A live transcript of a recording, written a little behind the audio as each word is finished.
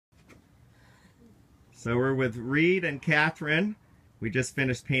So we're with Reed and Catherine. We just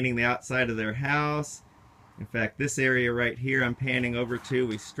finished painting the outside of their house. In fact, this area right here I'm panning over to,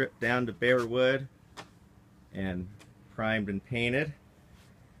 we stripped down to bare wood and primed and painted.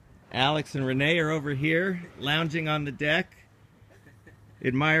 Alex and Renee are over here lounging on the deck,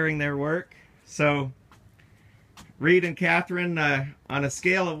 admiring their work. So, Reed and Catherine, on a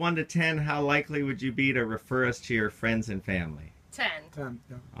scale of 1 to 10, how likely would you be to refer us to your friends and family? 10. 10,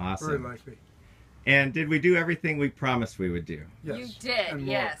 yeah. Awesome. Very likely. And did we do everything we promised we would do? Yes. You did, and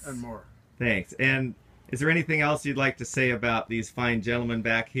yes. More, and more. Thanks. And is there anything else you'd like to say about these fine gentlemen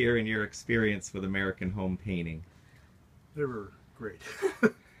back here and your experience with American home painting? They were great.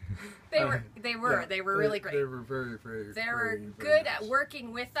 They were really great. They were very, very, They were very good nice. at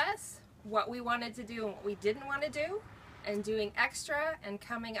working with us, what we wanted to do and what we didn't want to do, and doing extra and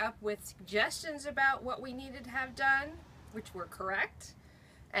coming up with suggestions about what we needed to have done, which were correct.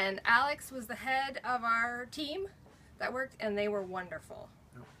 And Alex was the head of our team that worked, and they were wonderful.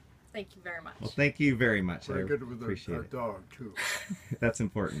 Yep. Thank you very much. Well, thank you very much. Very I good with appreciate our it. dog, too. That's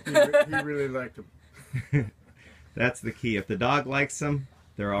important. He really liked him. That's the key. If the dog likes them,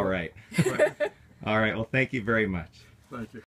 they're all right. Right. All right. Well, thank you very much. Thank you.